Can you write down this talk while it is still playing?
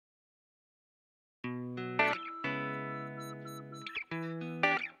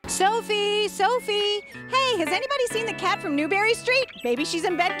Sophie, Sophie. Hey, has anybody seen the cat from Newberry Street? Maybe she's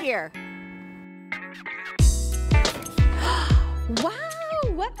in Bedgear.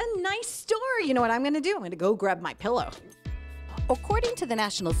 Wow, what a nice store. You know what I'm going to do? I'm going to go grab my pillow. According to the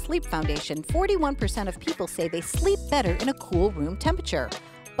National Sleep Foundation, 41% of people say they sleep better in a cool room temperature.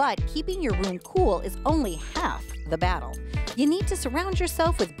 But keeping your room cool is only half the battle. You need to surround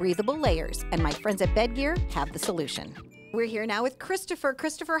yourself with breathable layers, and my friends at Bedgear have the solution. We're here now with Christopher.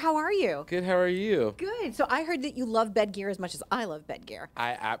 Christopher, how are you? Good, how are you? Good. So I heard that you love Bedgear as much as I love Bedgear.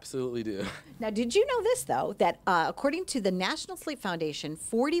 I absolutely do. Now, did you know this, though, that according to the National Sleep Foundation,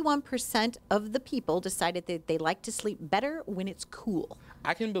 41% of the people decided that they like to sleep better when it's cool.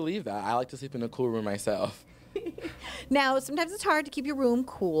 I can believe that. I like to sleep in a cool room myself. Now, sometimes it's hard to keep your room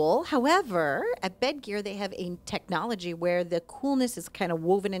cool. However, at Bedgear, they have a technology where the coolness is kind of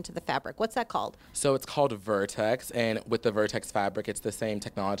woven into the fabric. What's that called? So it's called Vertex, and with the Vertex fabric, it's the same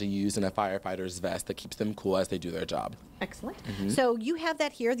technology used in a firefighter's vest that keeps them cool as they do their job. Excellent. So you have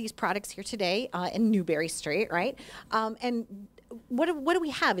that here, these products here today in Newberry Street, right? And what do we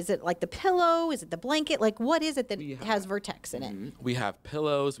have? Is it like the pillow? Is it the blanket? Like, what is it that has Vertex in it? We have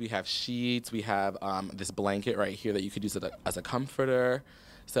pillows, we have sheets, we have this blanket right here that you could use as a comforter.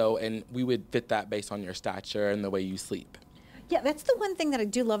 So, and we would fit that based on your stature and the way you sleep. Yeah, that's the one thing that I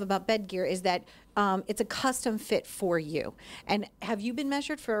do love about Bedgear is that it's a custom fit for you. And have you been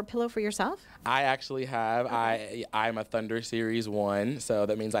measured for a pillow for yourself? I actually have. Okay. I'm a Thunder Series 1, so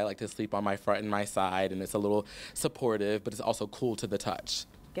that means I like to sleep on my front and my side, and it's a little supportive, but it's also cool to the touch.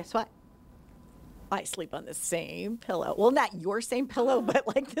 Guess what? I sleep on the same pillow. Well, not your same pillow, but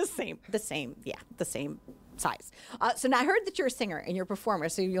like the same size. So now I heard that you're a singer and you're a performer,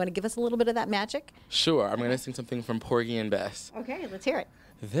 so you want to give us a little bit of that magic? Sure, I'm going to sing something from Porgy and Bess. Okay, let's hear it.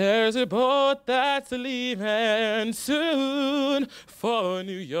 There's a boat that's leaving soon for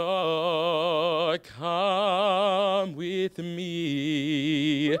New York. Come with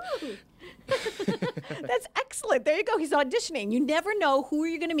me. That's excellent. There you go. He's auditioning. You never know who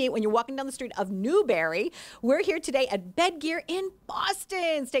you're going to meet when you're walking down the street of Newberry. We're here today at Bedgear in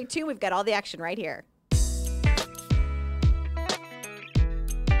Boston. Stay tuned. We've got all the action right here.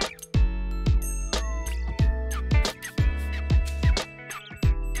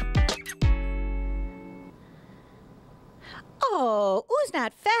 Oh, ooh's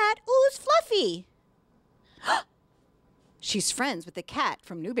not fat. Ooh's fluffy. She's friends with the cat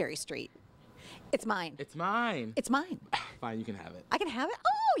from Newberry Street. It's mine. It's mine. It's mine. Fine, you can have it. I can have it?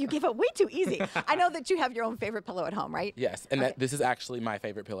 Oh, you gave it way too easy. I know that you have your own favorite pillow at home, right? Yes, and this is actually my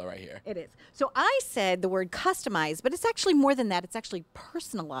favorite pillow right here. It is. So I said the word customized, but it's actually more than that. It's actually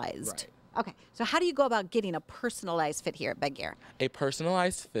personalized. Right. Okay, so how do you go about getting a personalized fit here at Bedgear? A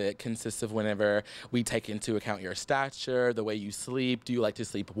personalized fit consists of whenever we take into account your stature, the way you sleep, do you like to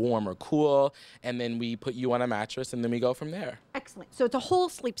sleep warm or cool, and then we put you on a mattress and then we go from there. Excellent. So it's a whole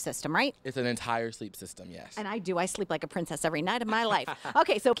sleep system, right? It's an entire sleep system, yes. And I do. I sleep like a princess every night of my life.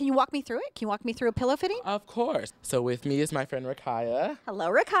 Okay, so can you walk me through it? Can you walk me through a pillow fitting? Of course. So with me is my friend Rakaya. Hello,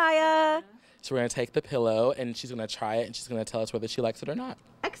 Rakaya. So we're going to take the pillow and she's going to try it and she's going to tell us whether she likes it or not.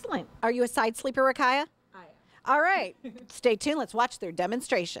 Excellent. Are you a side sleeper, Rakaya? I am. All right. Stay tuned. Let's watch their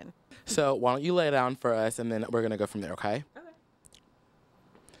demonstration. So why don't you lay down for us and then we're going to go from there, okay? Okay.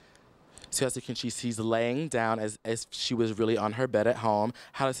 So as you can see, she's laying down as if she was really on her bed at home.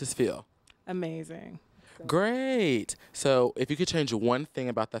 How does this feel? Amazing. Great. So if you could change one thing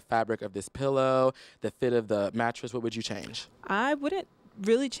about the fabric of this pillow, the fit of the mattress, what would you change? I wouldn't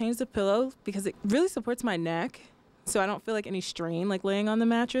really change the pillow because it really supports my neck, so I don't feel like any strain like laying on the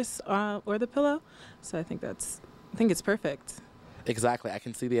mattress or the pillow. So I think it's perfect. Exactly. I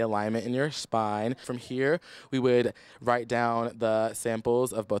can see the alignment in your spine. From here, we would write down the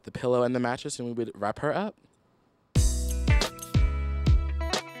samples of both the pillow and the mattress, and we would wrap her up.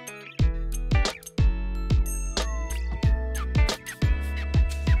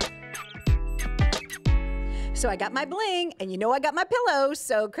 So I got my bling, and you know I got my pillow.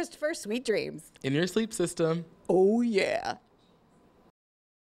 So Christopher, sweet dreams. In your sleep system. Oh, yeah.